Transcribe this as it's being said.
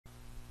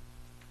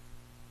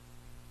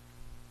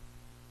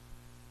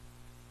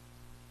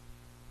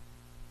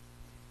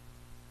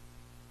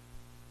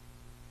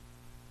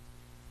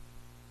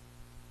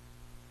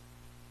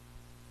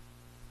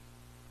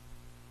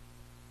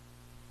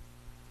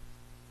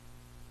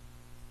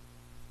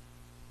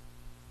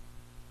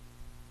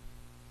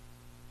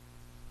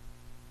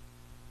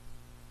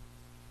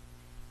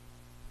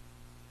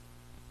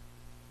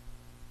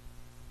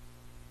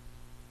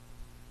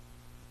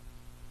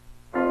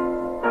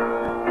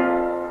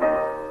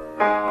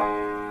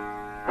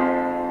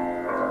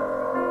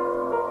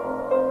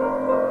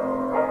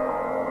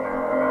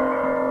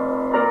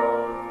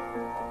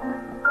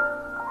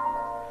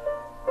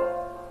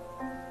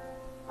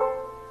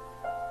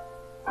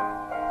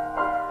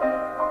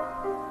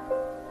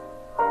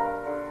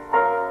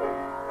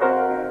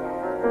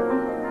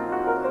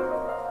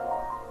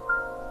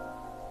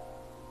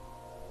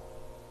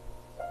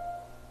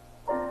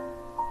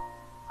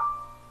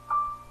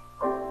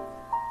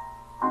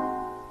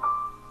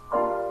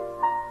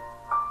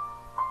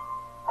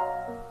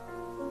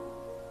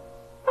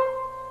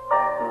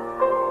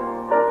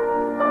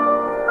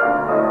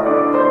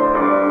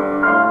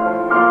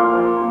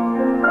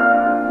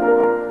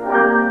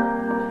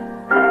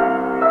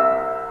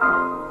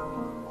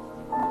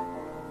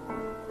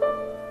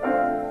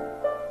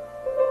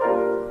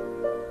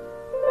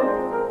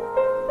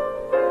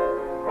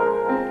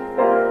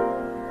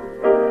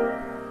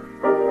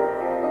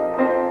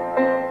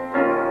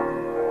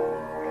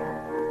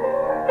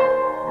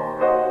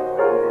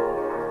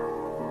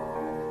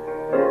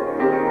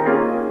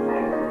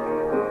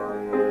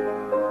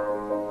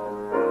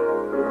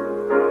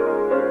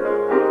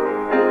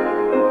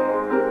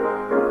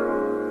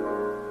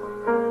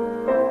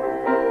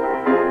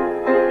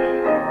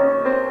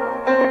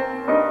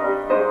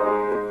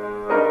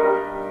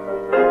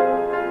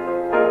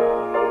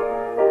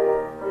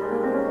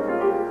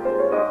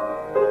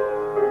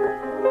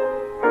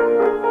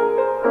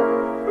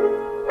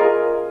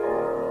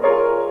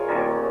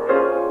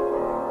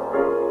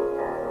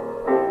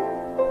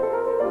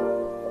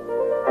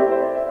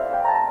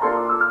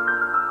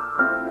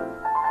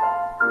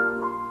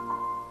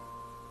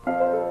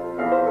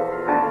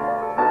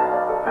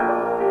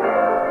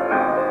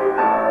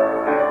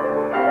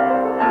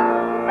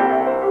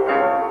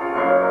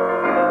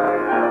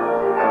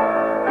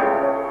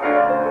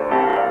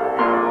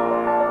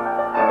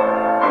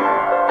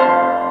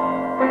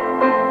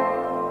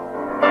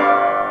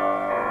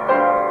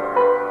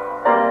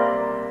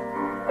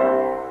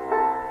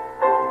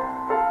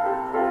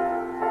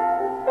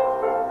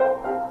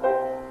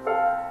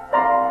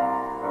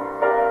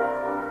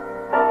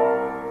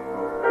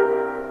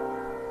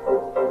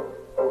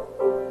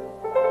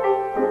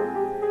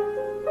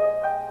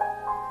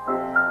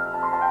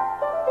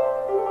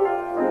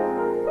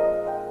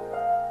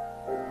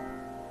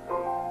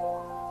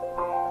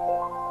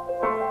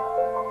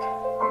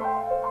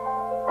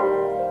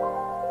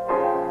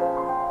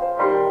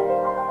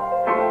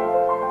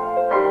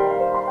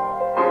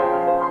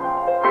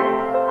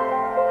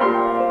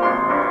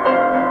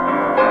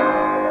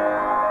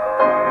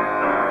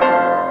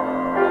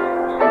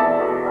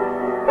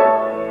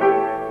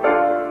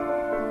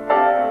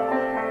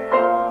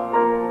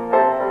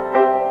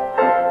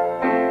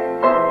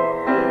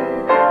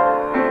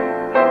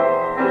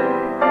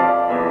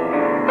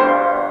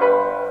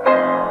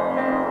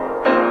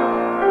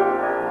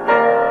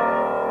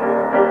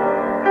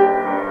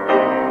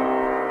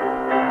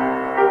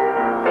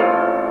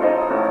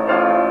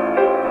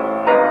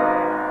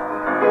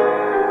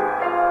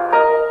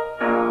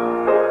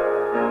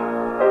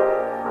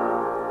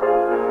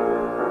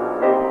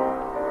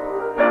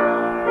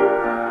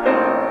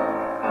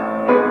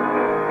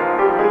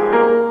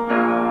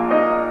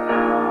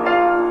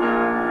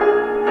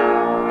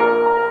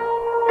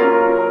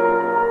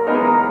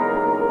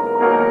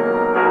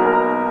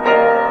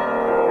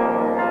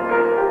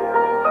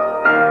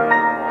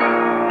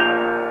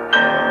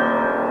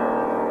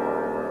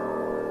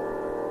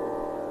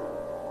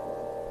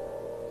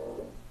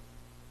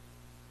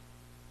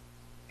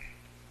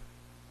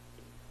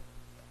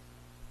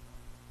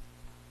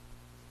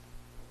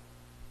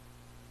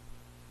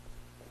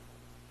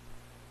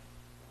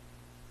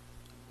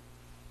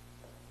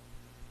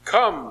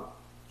Come,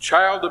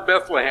 child of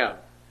Bethlehem,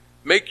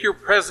 make your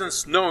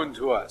presence known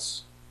to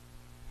us,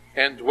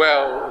 and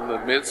dwell in the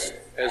midst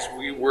as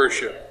we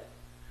worship.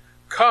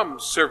 Come,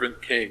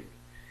 servant king,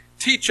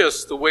 teach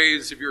us the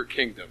ways of your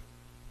kingdom,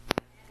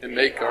 and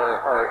make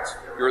our hearts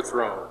your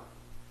throne.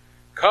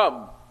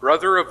 Come,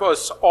 brother of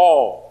us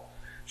all,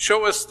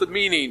 show us the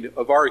meaning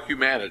of our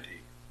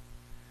humanity.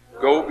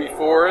 Go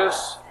before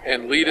us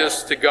and lead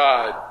us to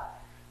God.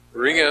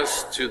 Bring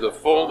us to the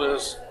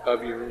fullness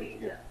of your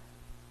kingdom.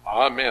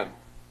 Amen.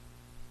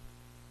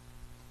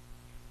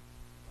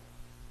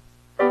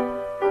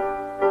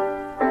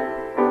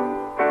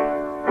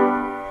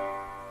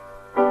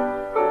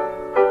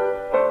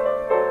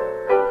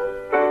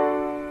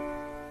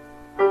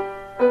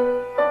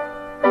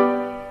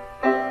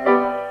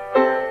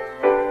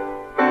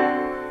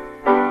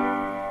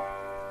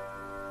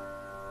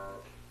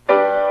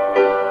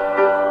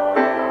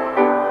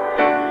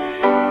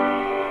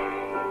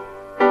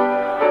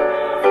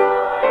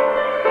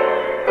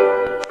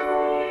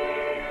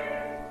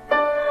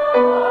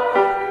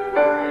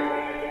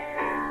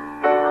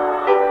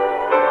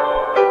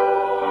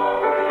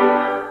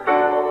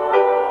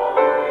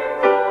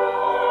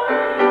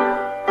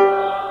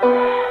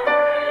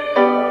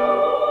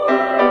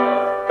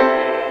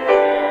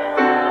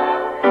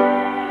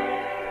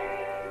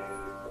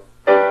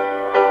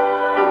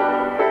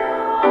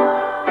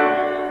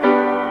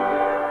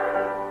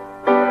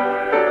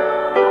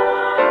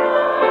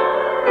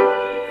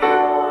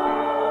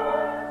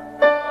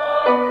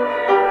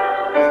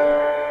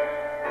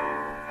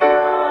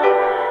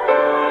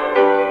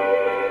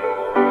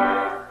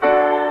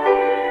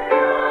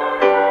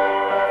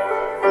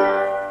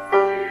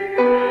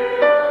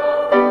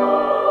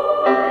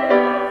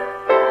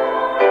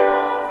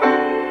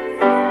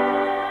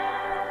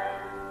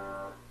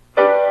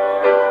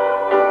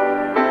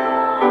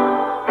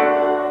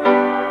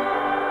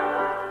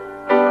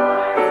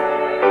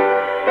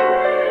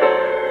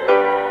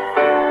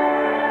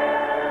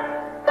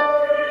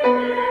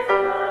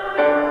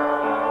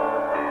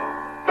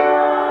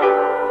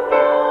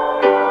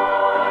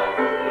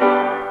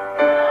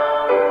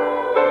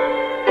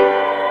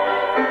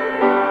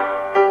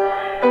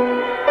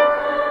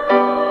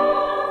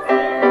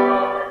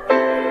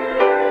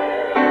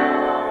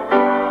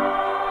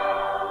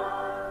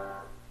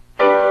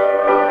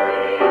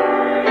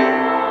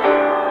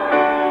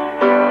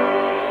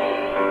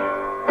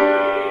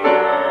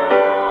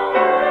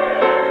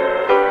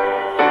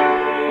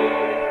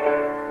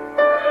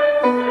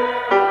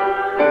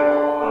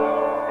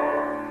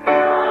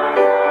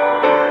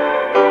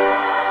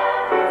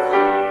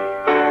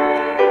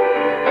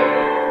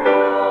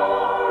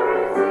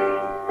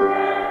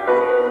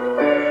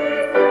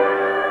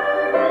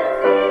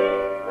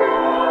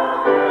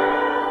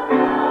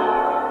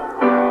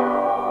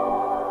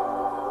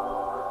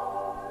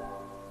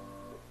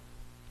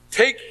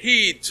 Take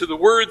heed to the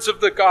words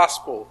of the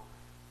gospel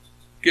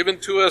given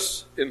to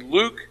us in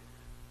Luke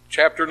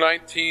chapter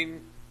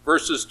 19,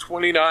 verses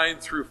 29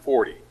 through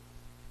 40.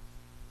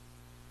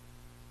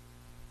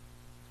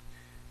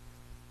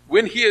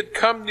 When he had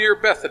come near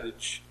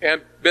Bethany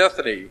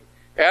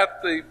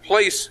at the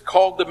place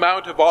called the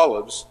Mount of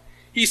Olives,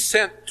 he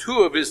sent two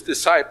of his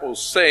disciples,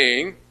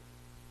 saying,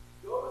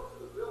 Go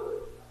to the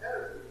village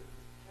ahead of you,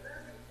 and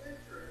as you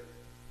enter it,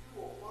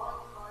 you will find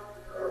tied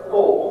there a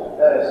colt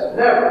that has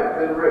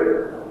never been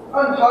ridden.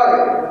 Untie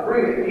it and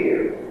bring it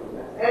here.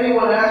 If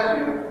anyone asks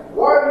you,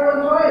 why are you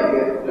untying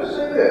it? Just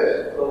say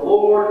this, the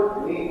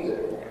Lord needs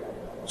it.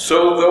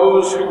 So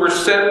those who were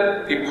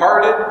sent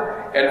departed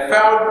and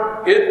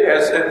found it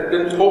as had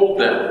been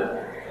told them.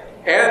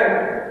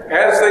 And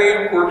as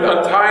they were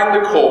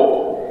untying the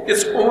colt,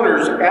 its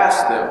owners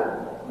asked them,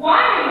 Why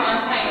are you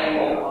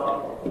untying the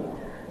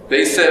colt?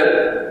 They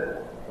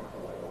said,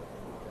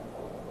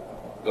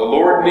 the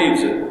Lord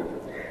needs it.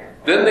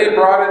 Then they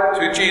brought it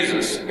to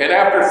Jesus, and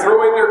after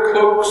throwing their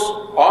cloaks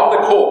on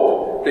the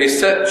colt, they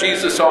set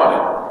Jesus on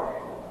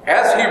it.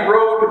 As he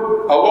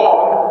rode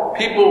along,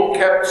 people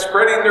kept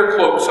spreading their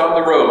cloaks on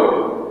the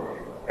road.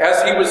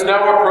 As he was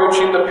now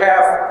approaching the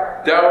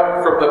path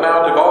down from the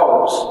Mount of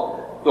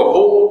Olives, the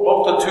whole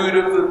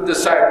multitude of the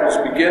disciples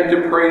began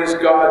to praise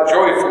God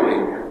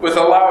joyfully with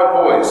a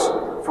loud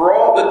voice for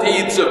all the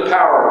deeds of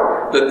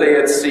power that they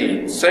had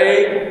seen,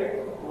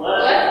 saying,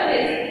 Blessed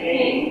is the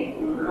King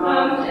who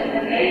comes in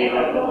the name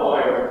of the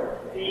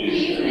Lord,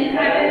 peace in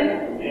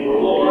heaven, and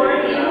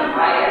glory in the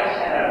highest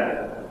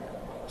heaven.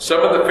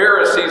 Some of the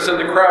Pharisees in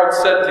the crowd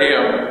said to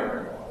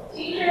him,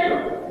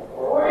 Teacher,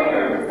 order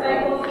your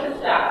disciples to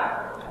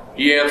stop.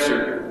 He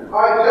answered,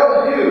 I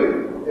tell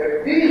you,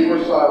 if these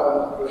were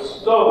silent, the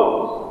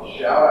stones would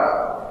shout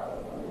out.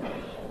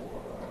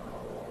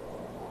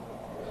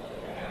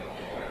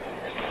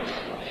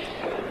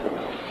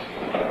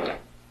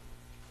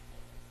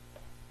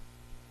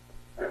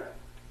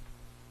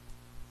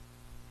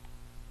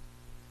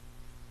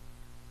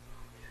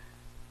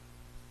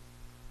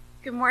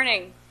 Good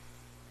morning.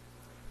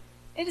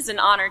 It is an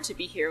honor to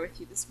be here with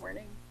you this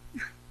morning.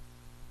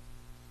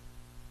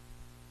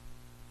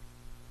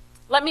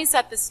 Let me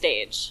set the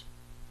stage.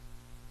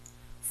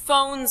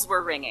 Phones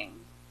were ringing.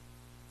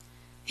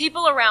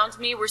 People around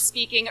me were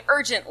speaking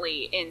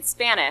urgently in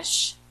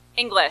Spanish,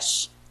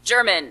 English,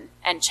 German,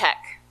 and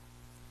Czech.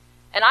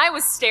 And I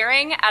was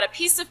staring at a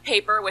piece of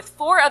paper with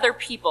 4 other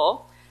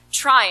people,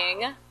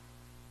 trying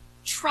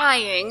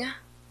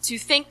to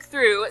think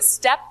through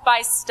step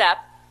by step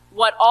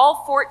what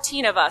all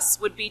 14 of us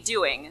would be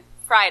doing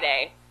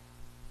Friday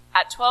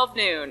at 12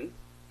 noon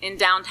in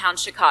downtown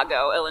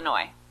Chicago,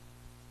 Illinois.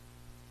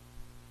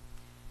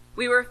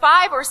 We were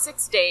 5 or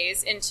 6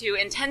 days into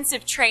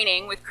intensive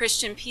training with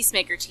Christian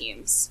peacemaker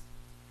teams,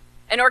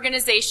 an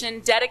organization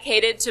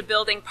dedicated to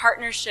building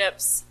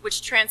partnerships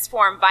which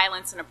transform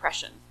violence and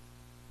oppression.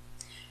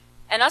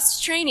 And us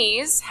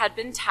trainees had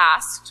been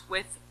tasked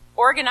with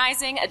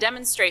organizing a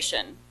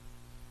demonstration,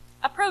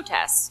 a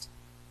protest,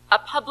 a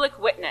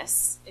public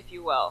witness, if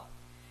you will,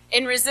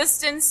 in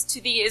resistance to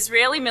the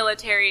Israeli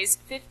military's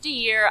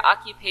 50-year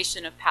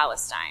occupation of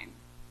Palestine.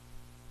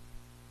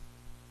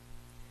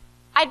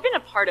 I'd been a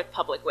part of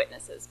public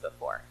witnesses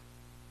before.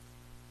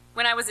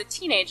 When I was a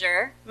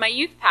teenager, my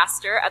youth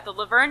pastor at the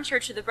Laverne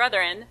Church of the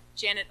Brethren,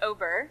 Janet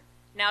Ober,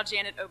 now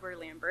Janet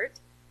Ober-Lambert,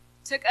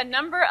 took a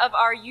number of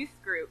our youth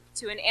group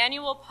to an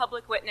annual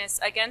public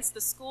witness against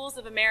the schools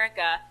of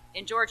America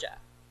in Georgia.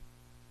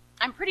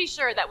 I'm pretty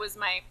sure that was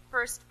my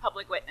first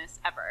public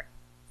witness ever.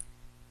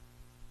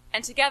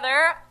 And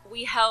together,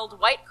 we held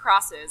white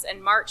crosses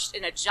and marched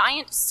in a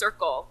giant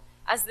circle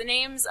as the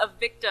names of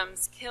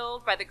victims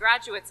killed by the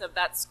graduates of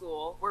that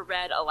school were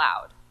read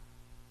aloud.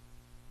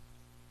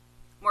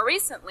 More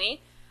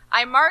recently,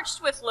 I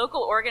marched with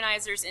local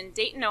organizers in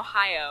Dayton,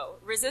 Ohio,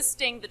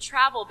 resisting the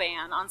travel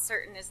ban on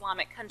certain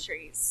Islamic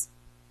countries.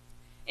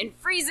 In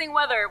freezing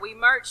weather, we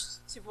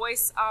marched to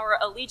voice our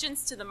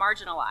allegiance to the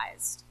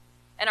marginalized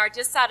and our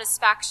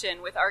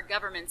dissatisfaction with our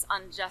government's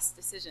unjust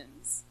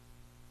decisions.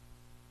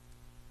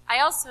 I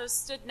also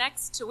stood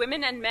next to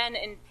women and men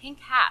in pink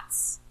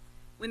hats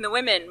when the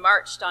women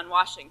marched on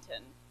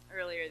Washington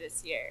earlier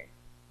this year.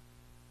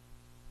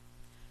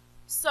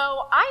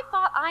 So I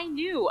thought I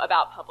knew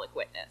about public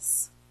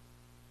witness.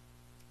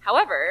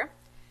 However,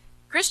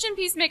 Christian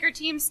peacemaker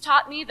teams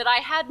taught me that I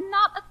had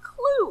not a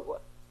clue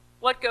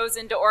what goes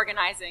into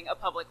organizing a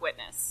public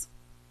witness.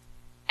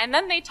 And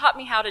then they taught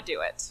me how to do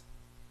it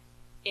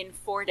in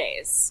 4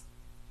 days.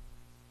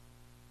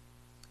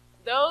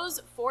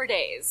 Those 4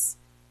 days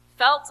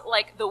felt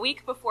like the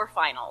week before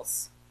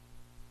finals.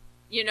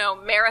 You know,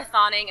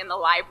 marathoning in the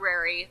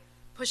library,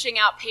 pushing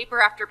out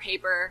paper after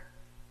paper,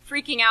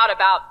 freaking out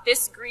about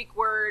this Greek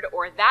word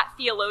or that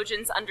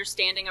theologian's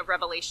understanding of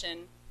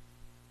Revelation,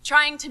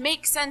 trying to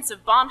make sense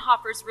of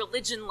Bonhoeffer's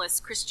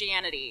religionless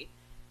Christianity,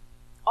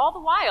 all the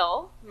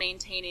while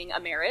maintaining a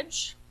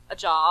marriage, a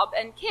job,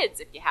 and kids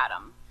if you had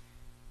them.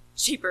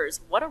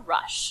 Jeepers, what a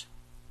rush.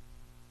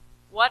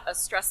 What a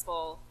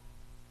stressful,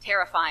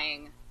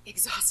 terrifying,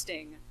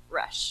 exhausting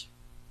rush.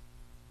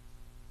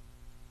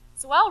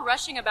 So while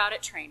rushing about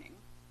at training,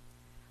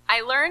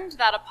 I learned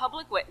that a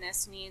public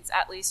witness needs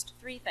at least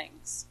 3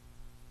 things.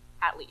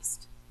 At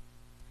least.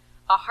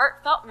 A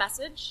heartfelt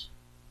message,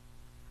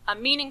 a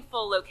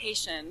meaningful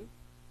location,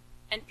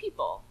 and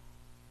people.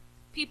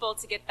 People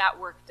to get that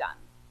work done.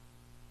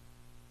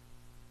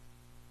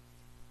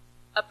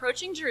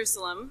 Approaching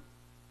Jerusalem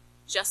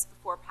just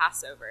before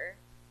Passover,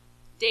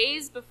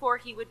 days before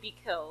he would be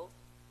killed,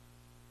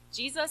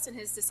 Jesus and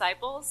his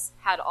disciples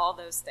had all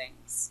those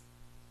things.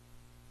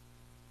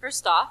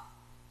 First off,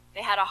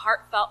 they had a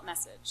heartfelt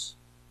message.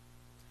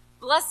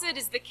 Blessed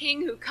is the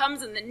King who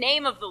comes in the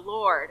name of the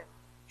Lord.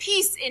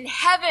 Peace in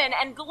heaven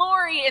and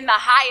glory in the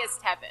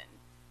highest heaven.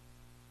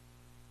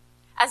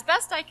 As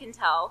best I can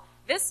tell,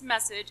 this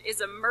message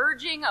is a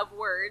merging of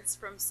words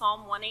from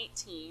Psalm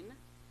 118,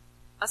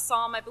 a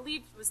psalm I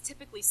believe was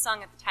typically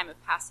sung at the time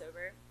of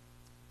Passover,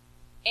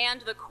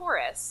 and the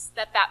chorus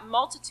that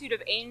multitude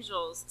of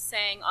angels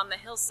sang on the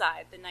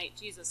hillside the night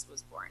Jesus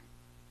was born.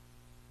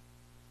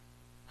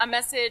 A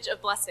message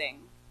of blessing,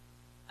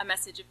 a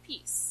message of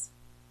peace,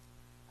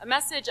 a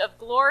message of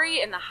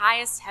glory in the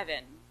highest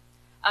heaven,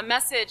 a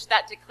message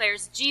that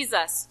declares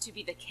Jesus to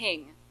be the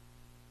King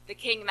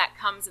that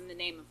comes in the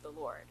name of the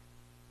Lord.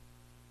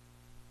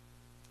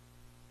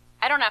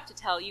 I don't have to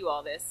tell you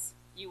all this,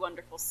 you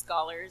wonderful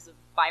scholars of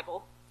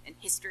Bible and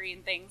history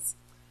and things,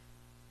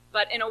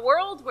 but in a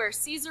world where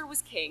Caesar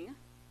was king,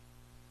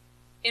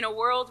 in a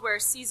world where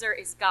Caesar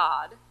is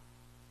God,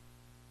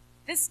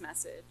 this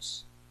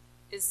message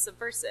is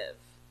subversive.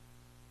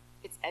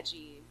 It's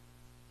edgy.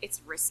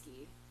 It's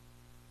risky.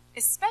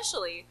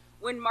 Especially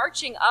when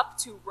marching up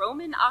to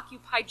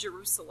Roman-occupied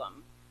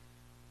Jerusalem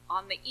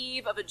on the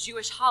eve of a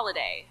Jewish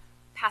holiday,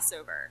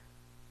 Passover,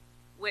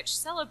 which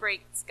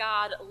celebrates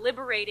God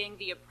liberating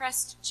the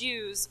oppressed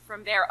Jews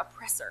from their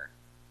oppressor.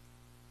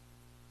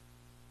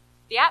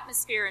 The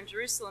atmosphere in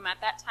Jerusalem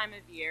at that time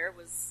of year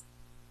was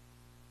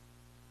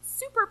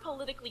super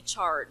politically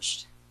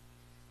charged.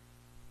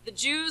 The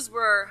Jews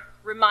were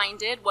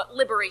reminded what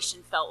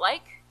liberation felt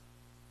like.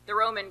 The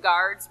Roman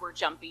guards were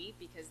jumpy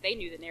because they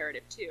knew the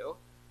narrative too.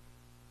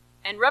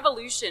 And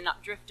revolution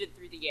drifted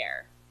through the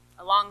air.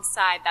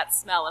 alongside that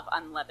smell of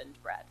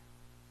unleavened bread.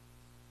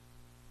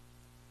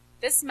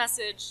 This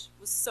message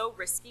was so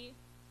risky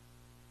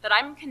that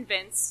I'm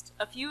convinced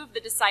a few of the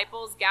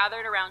disciples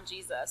gathered around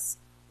Jesus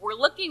were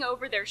looking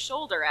over their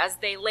shoulder as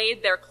they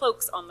laid their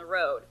cloaks on the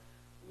road,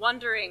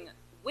 wondering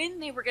when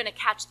they were going to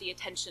catch the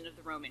attention of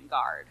the Roman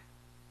guard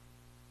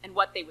and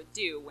what they would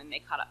do when they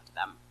caught up to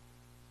them.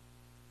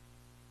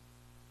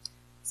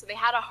 So they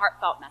had a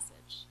heartfelt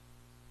message.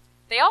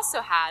 They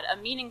also had a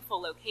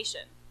meaningful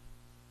location.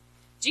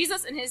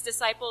 Jesus and his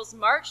disciples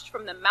marched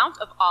from the Mount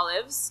of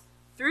Olives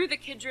through the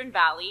Kidron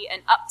Valley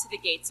and up to the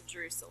gates of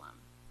Jerusalem.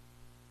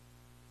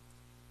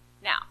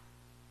 Now,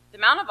 the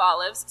Mount of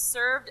Olives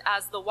served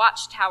as the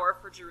watchtower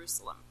for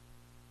Jerusalem.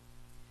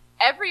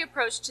 Every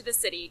approach to the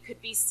city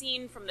could be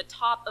seen from the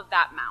top of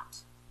that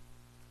mount.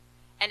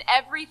 And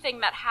everything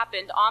that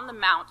happened on the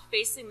mount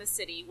facing the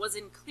city was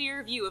in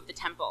clear view of the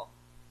temple.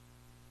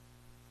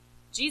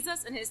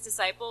 Jesus and his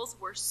disciples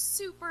were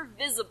super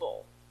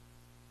visible,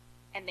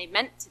 and they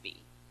meant to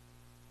be.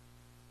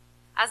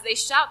 As they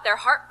shout their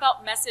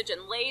heartfelt message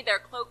and lay their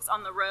cloaks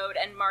on the road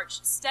and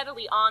march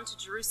steadily on to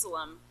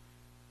Jerusalem,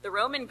 the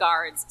Roman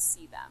guards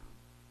see them.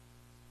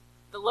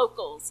 The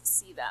locals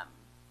see them.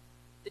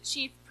 The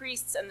chief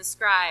priests and the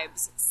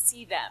scribes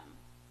see them.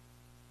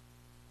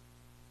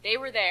 They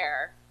were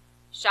there,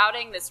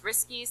 shouting this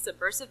risky,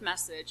 subversive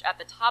message at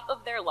the top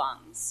of their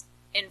lungs,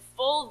 in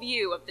full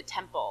view of the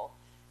temple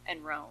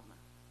and Rome.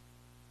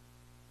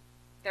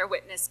 Their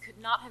witness could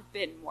not have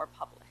been more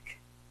public.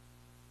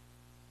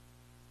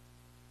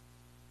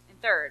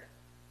 And third,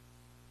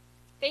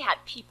 they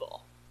had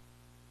people.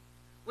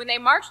 When they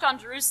marched on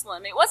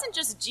Jerusalem, it wasn't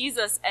just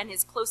Jesus and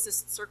his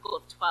closest circle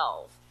of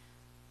 12.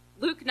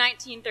 Luke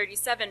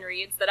 19:37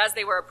 reads that as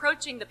they were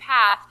approaching the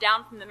path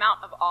down from the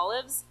Mount of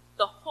Olives,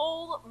 the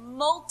whole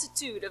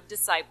multitude of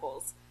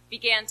disciples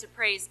began to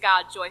praise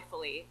God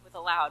joyfully with a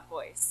loud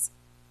voice.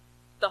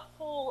 The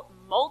whole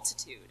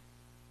multitude.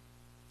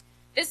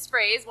 This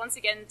phrase, once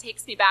again,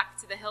 takes me back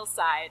to the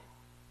hillside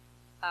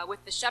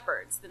with the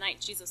shepherds the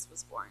night Jesus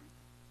was born.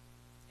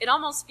 It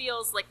almost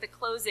feels like the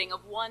closing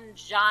of one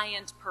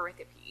giant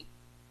pericope.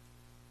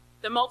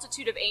 The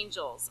multitude of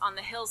angels on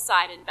the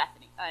hillside in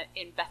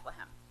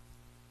Bethlehem,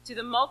 to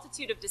the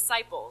multitude of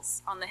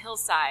disciples on the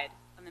hillside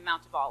on the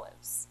Mount of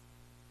Olives,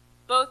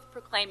 both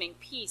proclaiming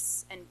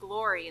peace and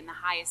glory in the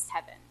highest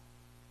heaven,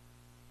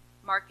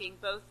 marking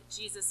both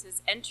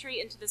Jesus' entry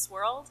into this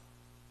world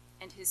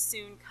and his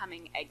soon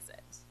coming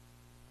exit.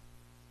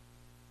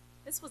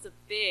 This was a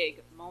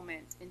big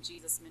moment in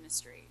Jesus'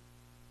 ministry.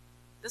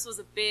 This was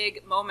a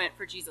big moment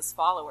for Jesus'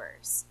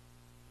 followers.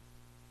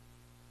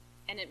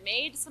 And it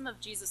made some of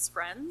Jesus'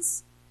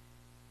 friends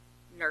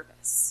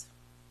nervous.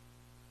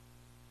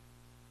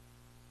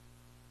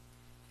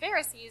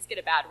 Pharisees get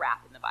a bad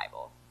rap in the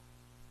Bible.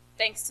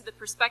 Thanks to the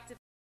perspective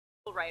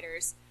of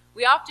writers,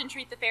 we often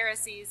treat the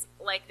Pharisees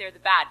like they're the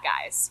bad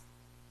guys.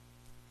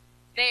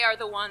 They are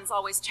the ones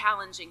always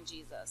challenging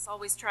Jesus,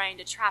 always trying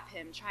to trap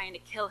him, trying to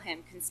kill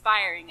him,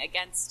 conspiring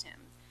against him.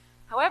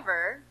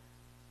 However,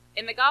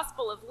 in the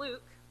Gospel of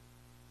Luke,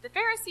 the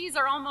Pharisees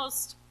are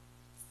almost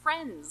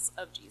friends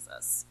of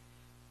Jesus.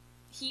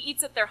 He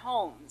eats at their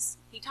homes,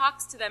 he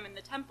talks to them in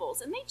the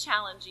temples, and they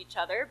challenge each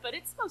other, but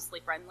it's mostly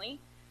friendly.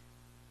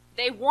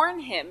 They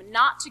warn him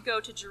not to go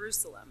to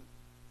Jerusalem,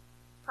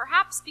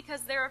 perhaps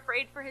because they're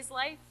afraid for his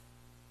life.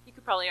 You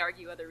could probably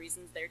argue other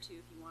reasons there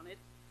too if you wanted.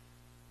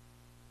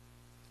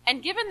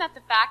 And given that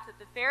the fact that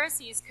the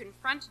Pharisees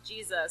confront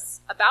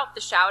Jesus about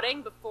the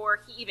shouting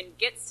before he even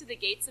gets to the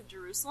gates of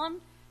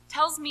Jerusalem,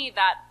 tells me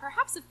that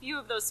perhaps a few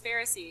of those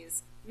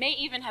Pharisees may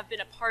even have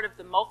been a part of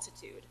the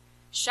multitude,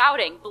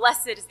 shouting,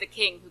 "Blessed is the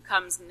King who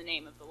comes in the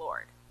name of the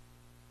Lord."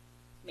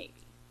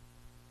 Maybe.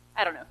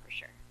 I don't know for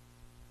sure.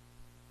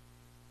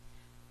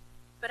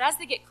 But as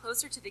they get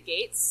closer to the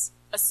gates,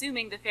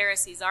 assuming the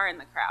Pharisees are in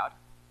the crowd,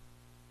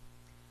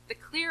 the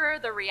clearer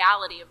the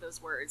reality of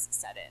those words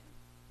set in.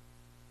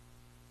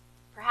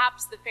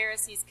 Perhaps the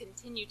Pharisees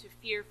continue to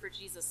fear for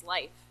Jesus'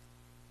 life.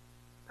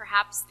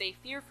 Perhaps they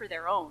fear for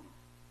their own.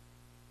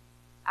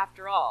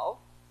 After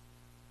all,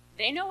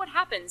 they know what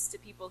happens to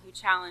people who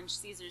challenge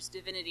Caesar's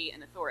divinity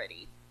and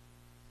authority.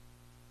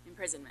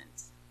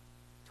 Imprisonment,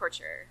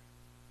 torture,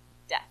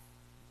 death.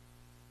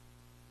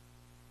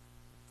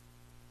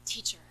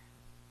 "Teacher,"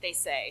 they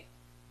say,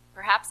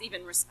 perhaps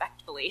even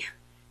respectfully,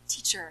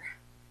 "Teacher,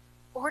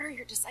 order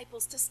your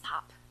disciples to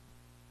stop.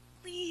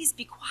 Please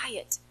be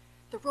quiet.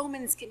 The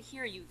Romans can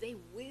hear you. They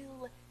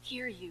will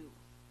hear you."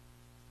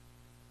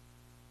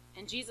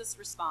 And Jesus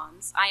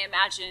responds, I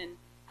imagine,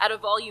 at a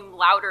volume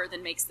louder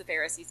than makes the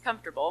Pharisees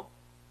comfortable.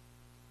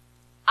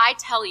 "I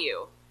tell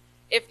you,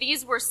 if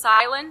these were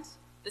silent,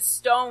 the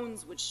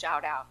stones would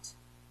shout out."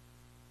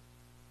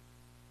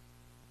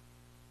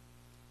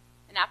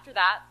 And after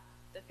that,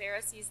 the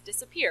Pharisees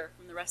disappear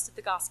from the rest of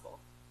the gospel.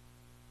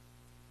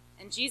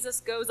 And Jesus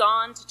goes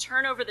on to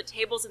turn over the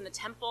tables in the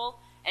temple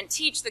and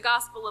teach the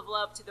gospel of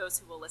love to those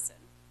who will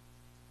listen.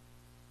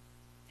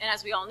 And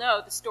as we all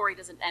know, the story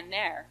doesn't end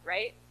there,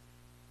 right?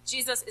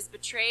 Jesus is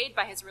betrayed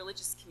by his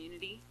religious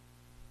community.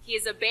 He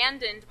is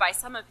abandoned by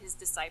some of his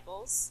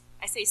disciples.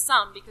 I say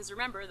some because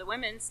remember, the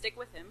women stick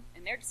with him,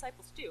 and their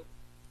disciples too.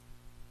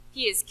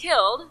 He is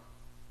killed,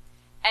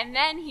 and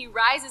then he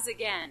rises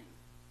again,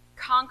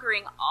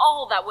 conquering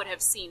all that would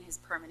have seen his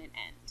permanent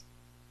end.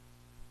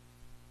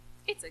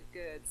 It's a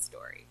good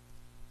story.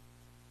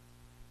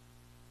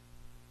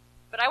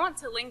 But I want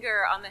to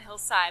linger on the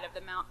hillside of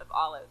the Mount of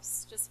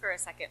Olives just for a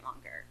second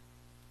longer.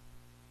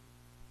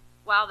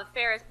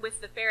 With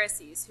the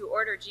Pharisees who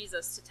order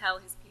Jesus to tell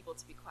his people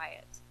to be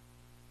quiet.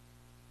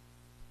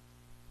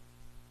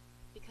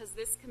 Because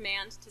this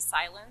command to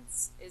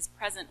silence is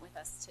present with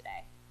us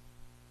today.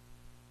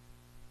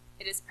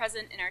 It is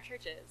present in our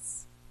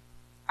churches,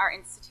 our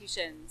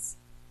institutions,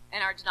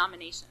 and our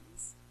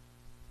denominations.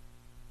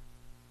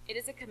 It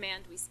is a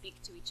command we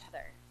speak to each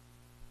other.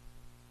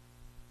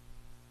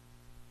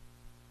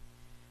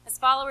 As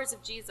followers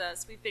of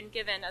Jesus, we've been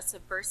given a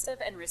subversive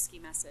and risky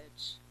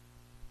message.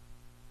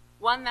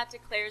 One that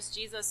declares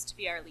Jesus to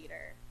be our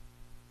leader,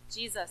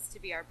 Jesus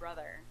to be our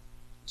brother,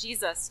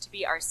 Jesus to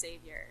be our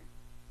Savior,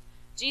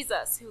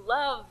 Jesus who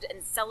loved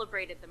and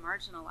celebrated the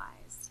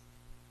marginalized,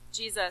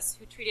 Jesus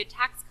who treated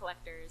tax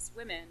collectors,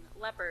 women,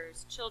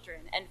 lepers,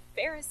 children, and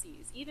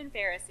Pharisees, even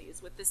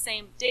Pharisees, with the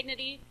same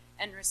dignity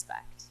and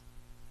respect.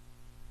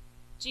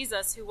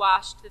 Jesus who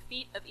washed the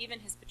feet of even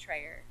his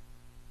betrayer.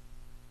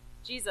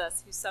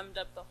 Jesus who summed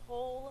up the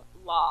whole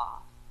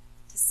law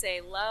to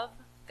say, love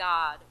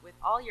God with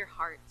all your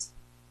heart,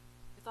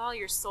 with all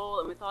your soul,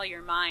 and with all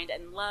your mind,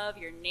 and love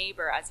your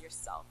neighbor as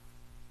yourself.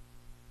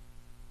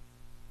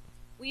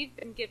 We've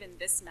been given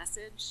this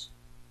message.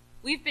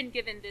 We've been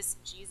given this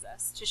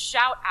Jesus to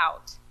shout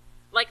out,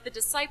 like the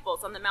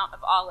disciples on the Mount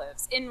of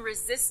Olives, in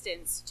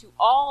resistance to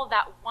all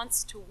that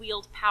wants to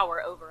wield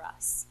power over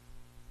us,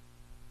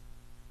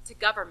 to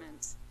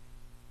government,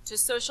 to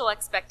social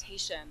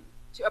expectation,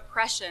 to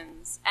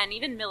oppressions, and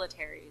even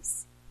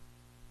militaries.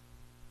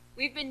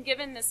 We've been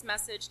given this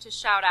message to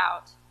shout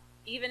out,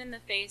 even in the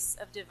face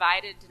of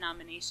divided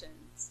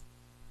denominations,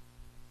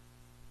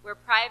 where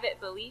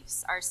private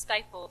beliefs are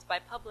stifled by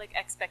public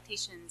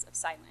expectations of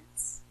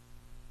silence,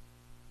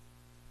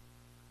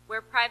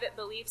 where private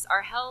beliefs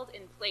are held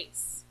in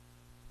place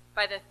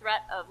by the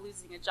threat of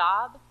losing a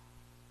job,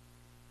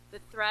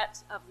 the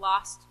threat of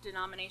lost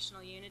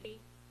denominational unity,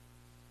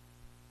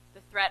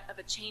 the threat of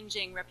a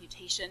changing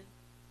reputation,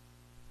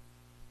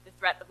 the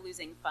threat of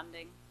losing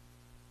funding.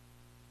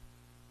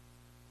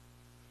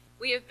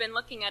 We have been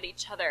looking at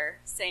each other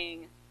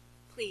saying,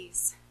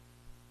 please,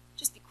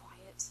 just be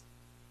quiet.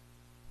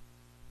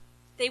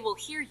 They will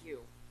hear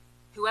you,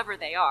 whoever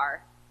they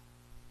are,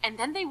 and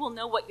then they will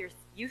know what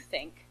you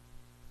think,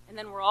 and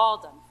then we're all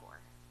done for.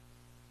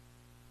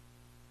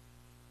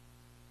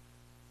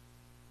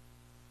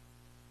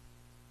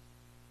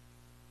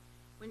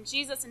 When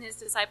Jesus and his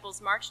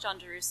disciples marched on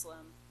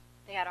Jerusalem,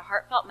 they had a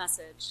heartfelt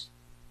message,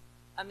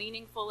 a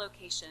meaningful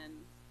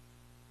location,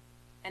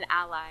 and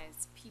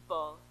allies,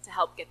 people to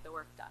help get the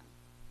work done.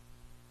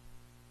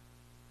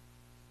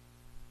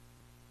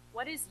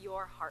 What is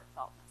your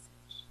heartfelt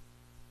message?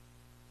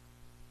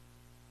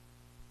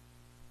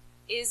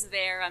 Is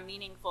there a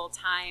meaningful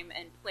time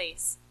and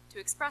place to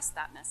express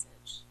that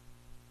message?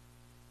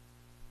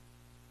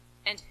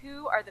 And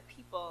who are the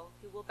people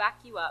who will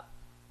back you up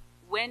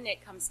when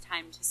it comes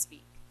time to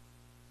speak?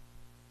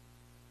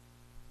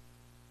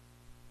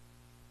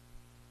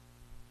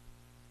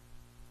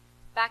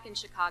 Back in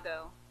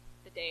Chicago,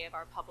 the day of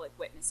our public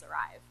witness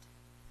arrived.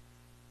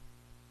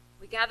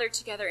 We gathered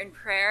together in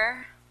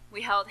prayer,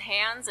 we held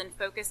hands and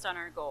focused on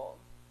our goal.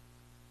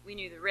 We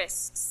knew the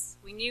risks,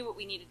 we knew what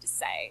we needed to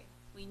say,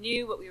 we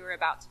knew what we were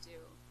about to do.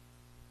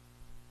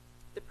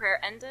 The prayer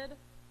ended,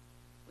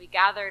 we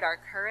gathered our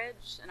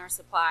courage and our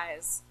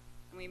supplies,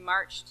 and we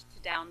marched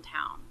to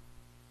downtown.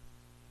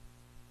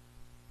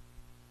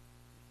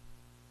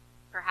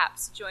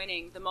 Perhaps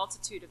joining the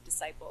multitude of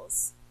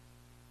disciples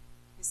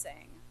who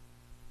sang,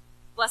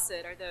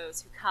 "Blessed are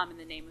those who come in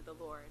the name of the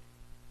Lord.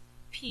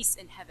 Peace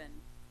in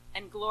heaven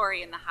and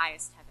glory in the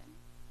highest heaven."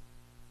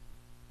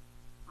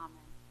 Amen.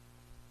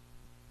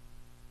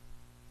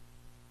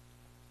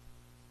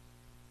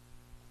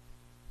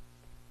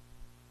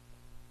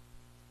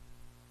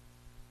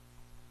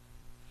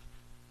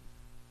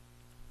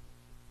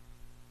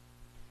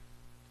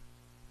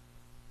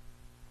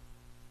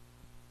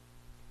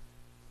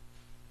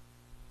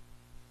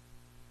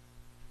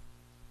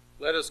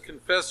 Let us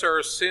confess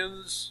our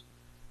sins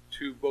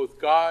to both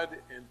God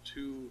and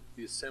to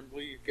the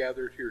assembly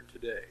gathered here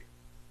today.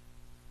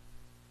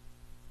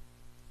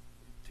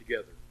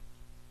 Together.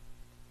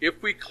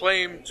 If we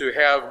claim to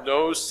have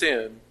no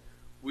sin,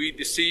 we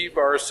deceive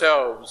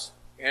ourselves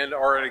and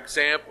are an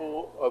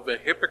example of a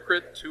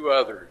hypocrite to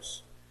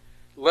others.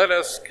 Let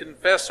us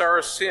confess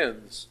our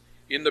sins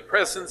in the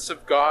presence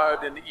of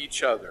God and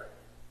each other.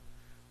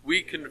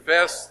 We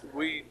confess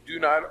we do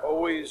not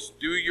always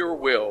do your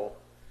will,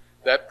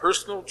 that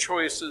personal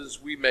choices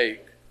we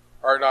make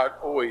are not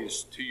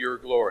always to your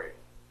glory.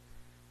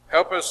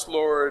 Help us,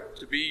 Lord,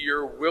 to be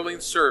your willing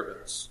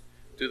servants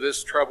to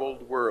this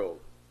troubled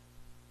world.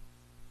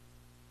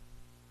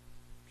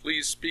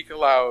 please speak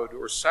aloud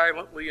or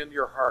silently in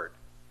your heart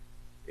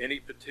any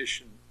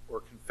petition or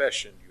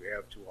confession you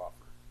have to offer.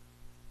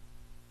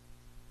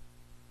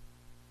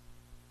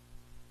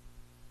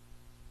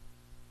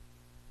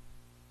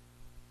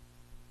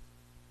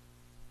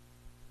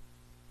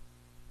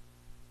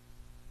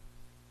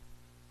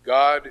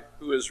 God,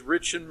 who is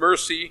rich in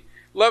mercy,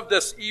 loved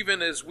us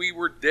even as we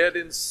were dead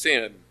in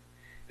sin,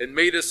 and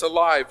made us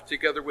alive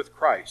together with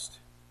Christ.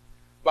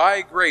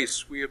 By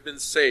grace we have been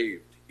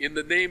saved. In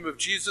the name of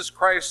Jesus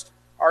Christ,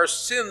 our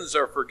sins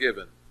are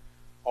forgiven.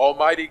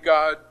 Almighty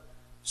God,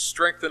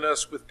 strengthen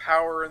us with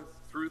power and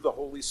through the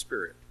Holy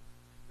Spirit,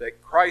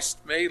 that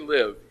Christ may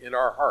live in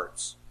our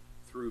hearts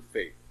through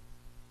faith.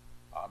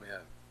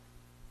 Amen.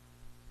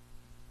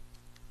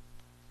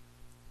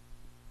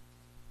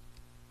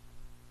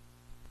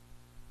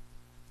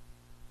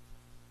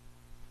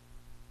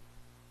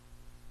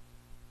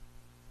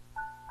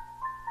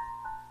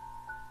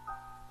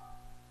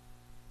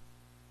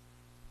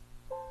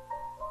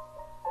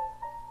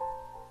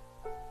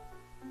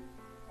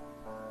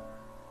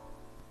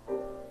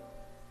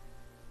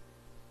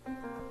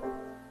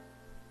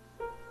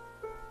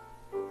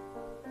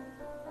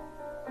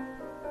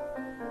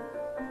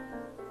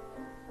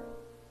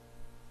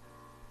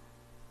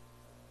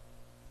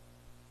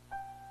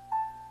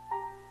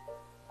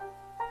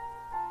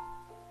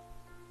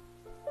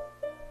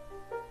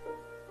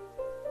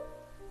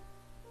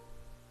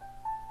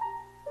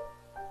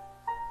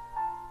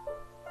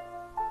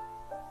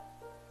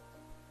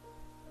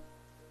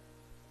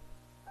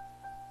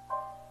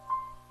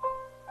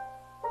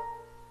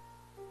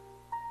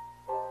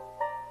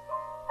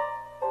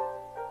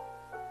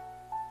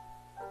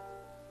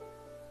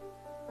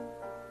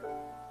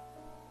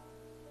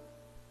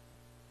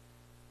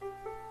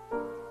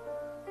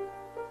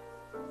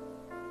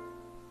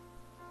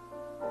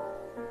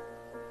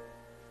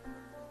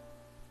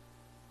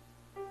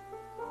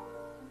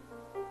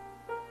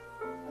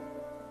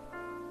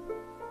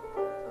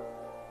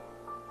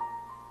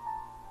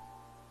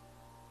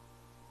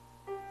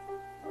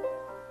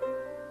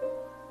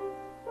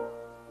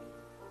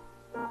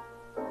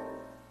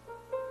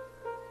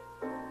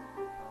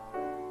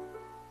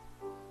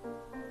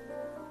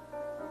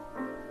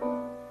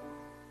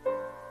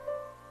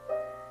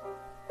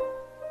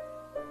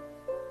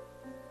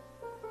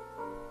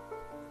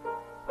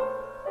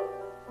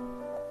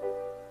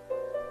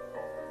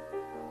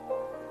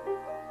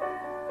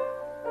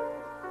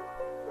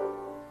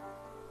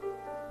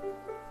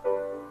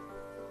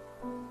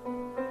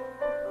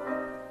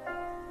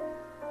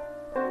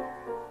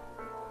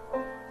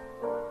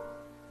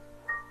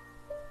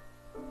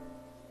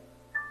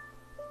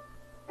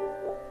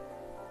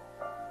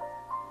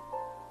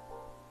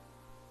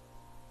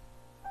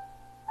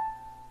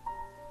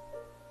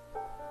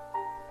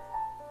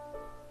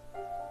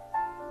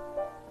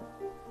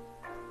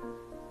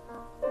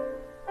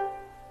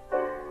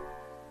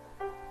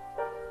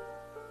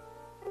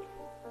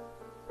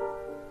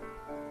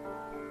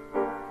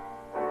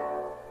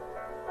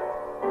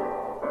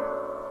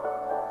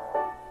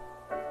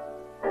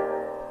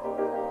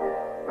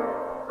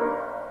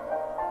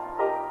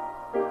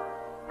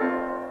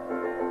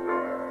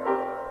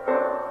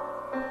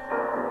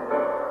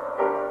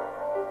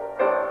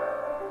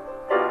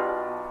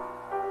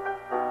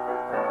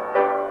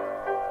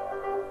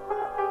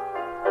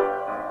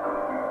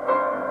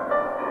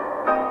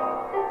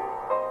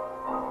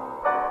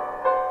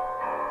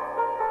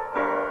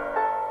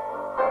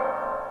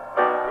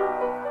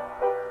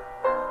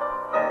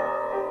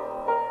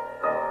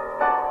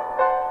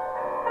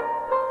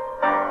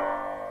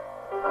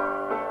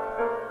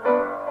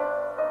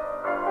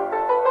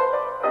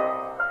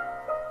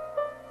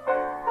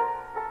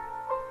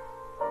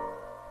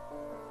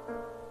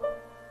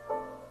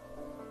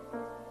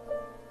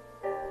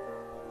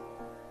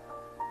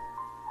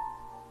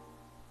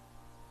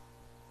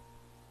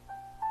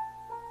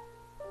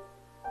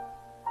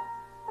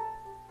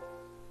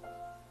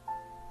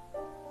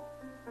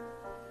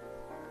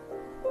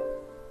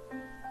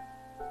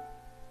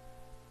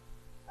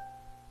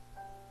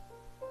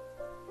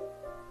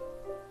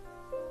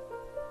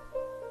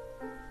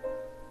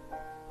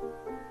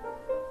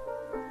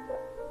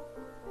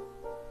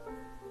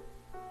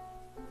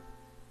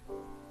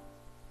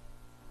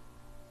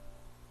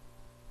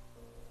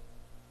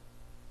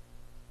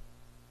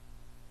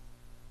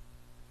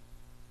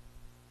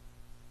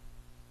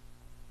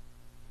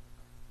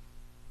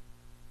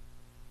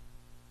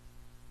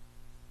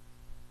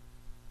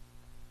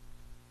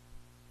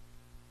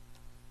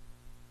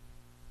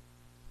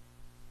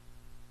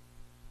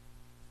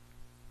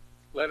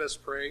 Let us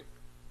pray.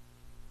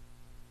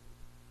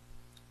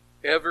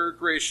 Ever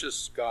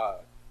gracious God,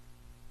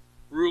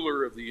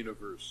 ruler of the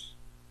universe,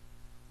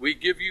 we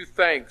give you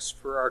thanks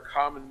for our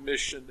common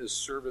mission as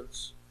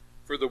servants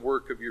for the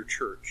work of your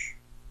church.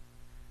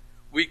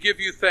 We give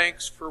you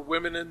thanks for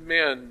women and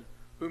men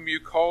whom you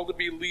call to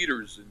be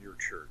leaders in your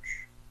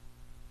church.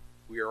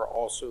 We are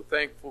also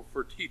thankful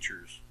for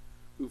teachers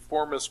who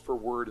form us for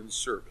word and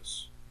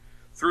service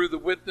through the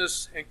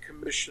witness and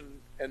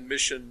commission and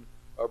mission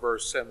of our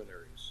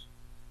seminaries.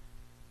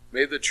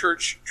 May the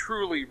church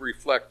truly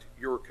reflect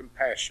your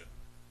compassion,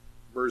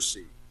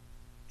 mercy,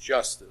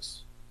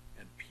 justice,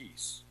 and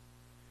peace.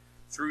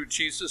 Through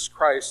Jesus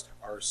Christ,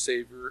 our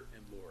Savior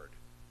and Lord.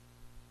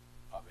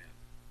 Amen.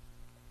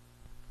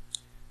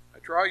 I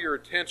draw your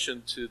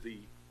attention to the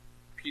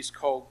piece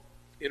called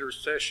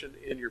Intercession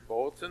in your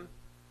bulletin.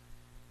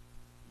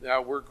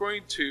 Now we're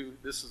going to,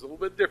 this is a little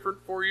bit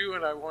different for you,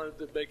 and I wanted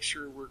to make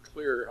sure we're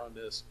clear on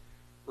this.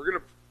 We're going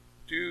to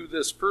do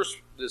this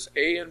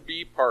A and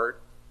B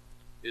part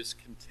is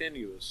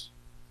continuous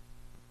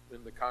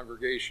in the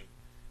congregation.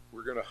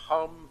 We're going to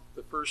hum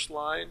the first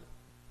line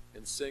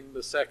and sing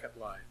the second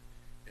line.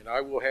 And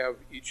I will have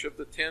each of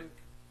the 10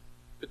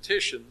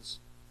 petitions.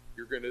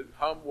 You're going to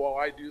hum while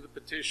I do the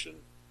petition,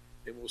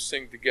 and we'll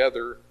sing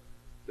together,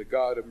 "The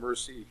God of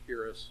mercy,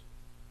 hear us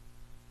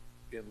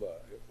in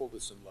love, hold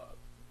us in love."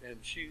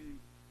 And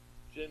Jennifer's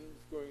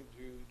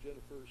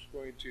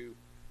going to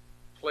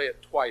play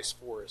it twice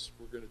for us.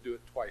 We're going to do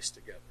it twice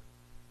together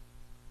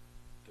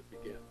to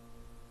begin.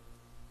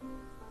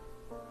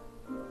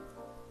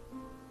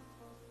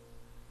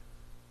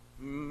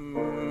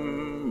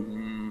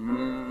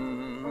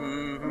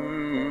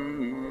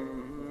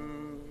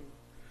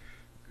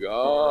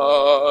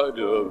 God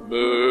of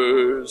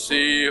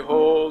mercy,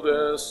 hold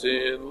us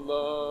in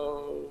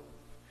love,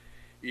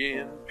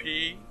 in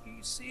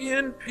peace,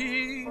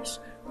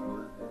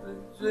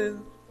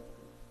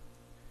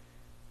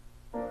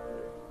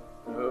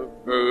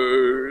 of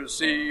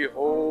mercy,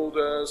 hold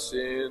us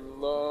in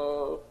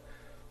love.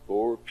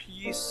 For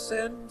peace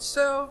and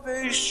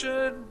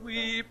salvation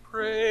we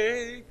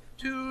pray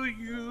to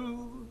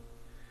you.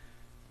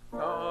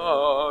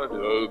 God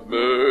of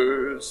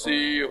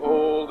mercy,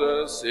 hold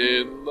us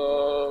in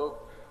love.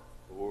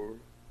 For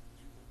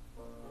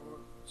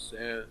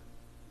sin,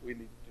 we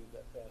need to do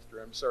that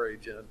faster. I'm sorry,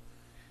 Jen.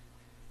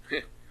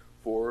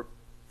 for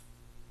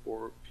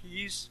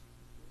peace,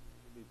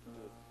 we need to do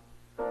it.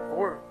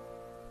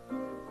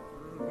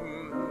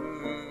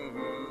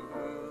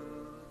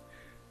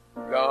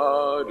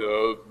 God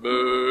of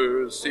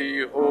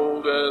mercy,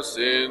 hold us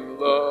in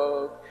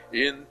love.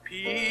 In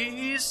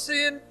peace,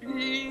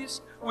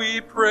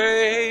 we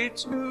pray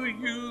to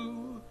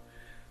you.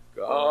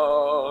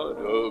 God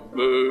of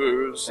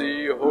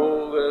mercy,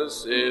 hold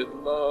us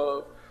in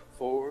love.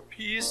 For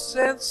peace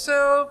and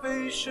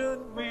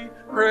salvation we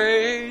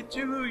pray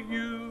to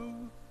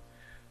you.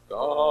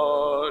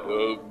 God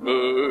of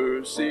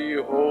mercy,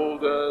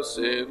 hold us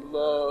in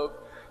love.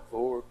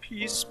 For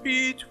peace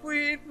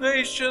between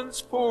nations,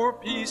 for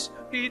peace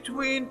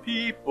between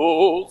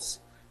peoples.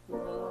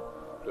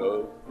 God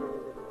of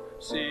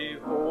mercy,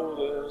 hold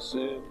us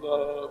in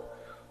love.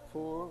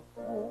 For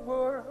who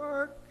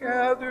are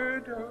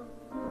gathered of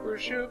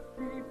worship,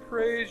 we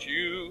praise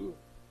you.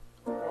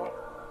 God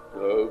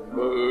of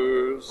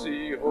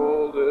mercy,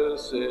 hold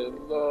us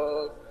in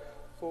love.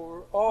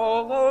 For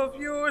all of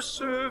your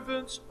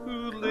servants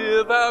who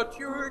live out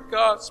your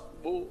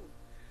gospel.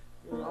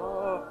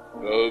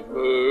 God of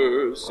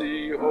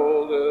mercy,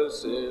 hold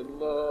us in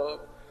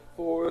love.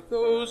 For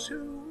those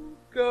who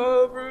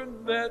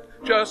govern,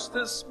 that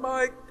justice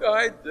might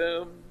guide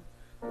them.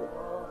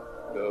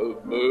 God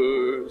of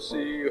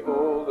mercy,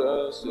 hold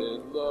us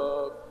in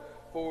love.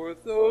 For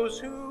those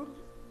who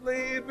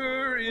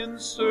labor in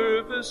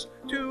service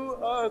to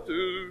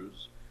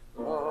others.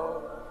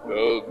 God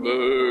of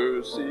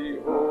mercy,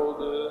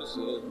 hold us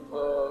in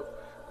love.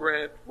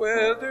 Grant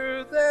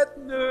weather that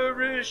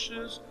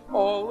nourishes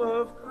all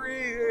of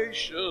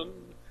creation.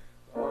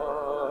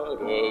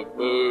 God of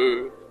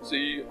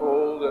mercy,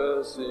 hold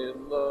us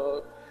in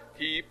love.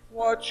 Keep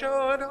watch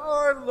on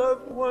our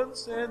loved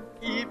ones and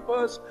keep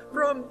us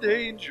from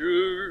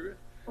danger.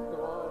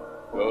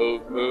 God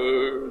of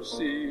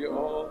mercy,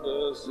 hold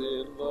us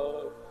in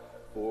love.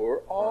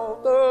 For all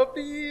the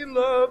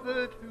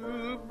beloved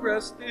who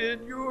rest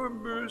in your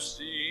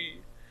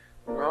mercy.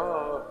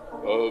 God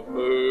of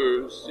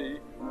mercy,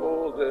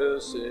 hold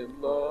us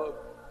in love.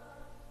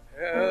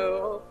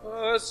 Help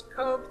us,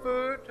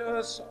 comfort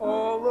us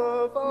all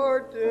of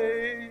our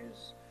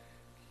days.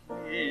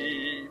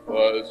 Keep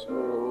us,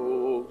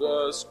 hold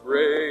us,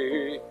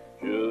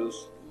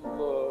 gracious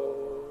love.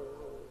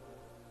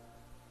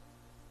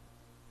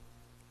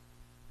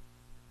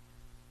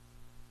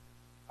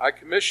 I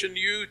commission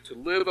you to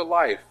live a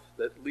life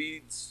that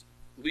leaves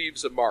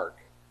a mark,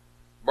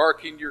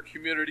 marking your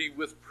community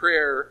with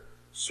prayer,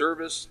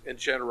 service, and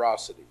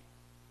generosity.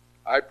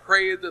 I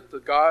pray that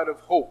the God of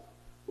hope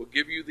will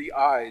give you the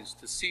eyes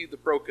to see the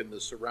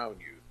brokenness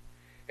around you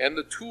and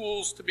the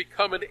tools to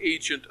become an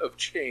agent of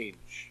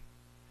change.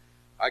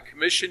 I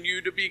commission you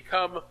to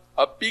become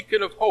a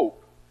beacon of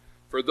hope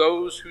for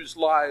those whose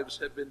lives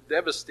have been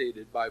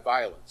devastated by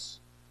violence,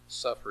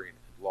 suffering,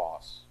 and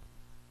loss.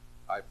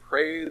 I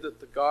pray that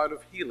the God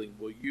of healing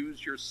will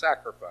use your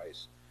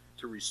sacrifice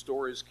to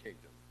restore his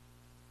kingdom.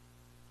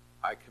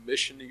 I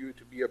commission you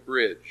to be a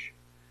bridge,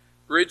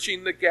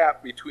 bridging the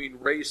gap between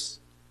race,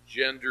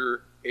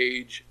 gender,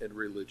 age, and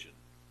religion.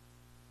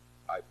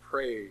 I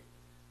pray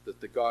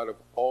that the God of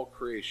all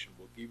creation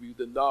will give you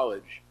the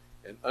knowledge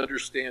and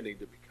understanding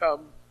to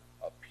become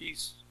a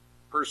peace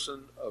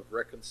person of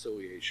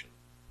reconciliation,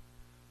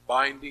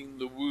 binding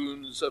the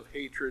wounds of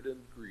hatred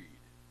and greed.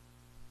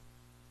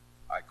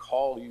 I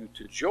call you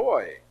to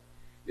joy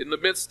in the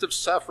midst of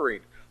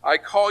suffering. I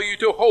call you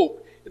to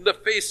hope in the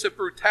face of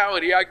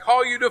brutality. I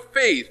call you to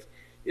faith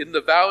in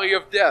the valley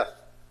of death.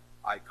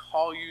 I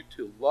call you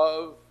to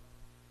love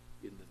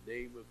in the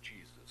name of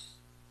Jesus.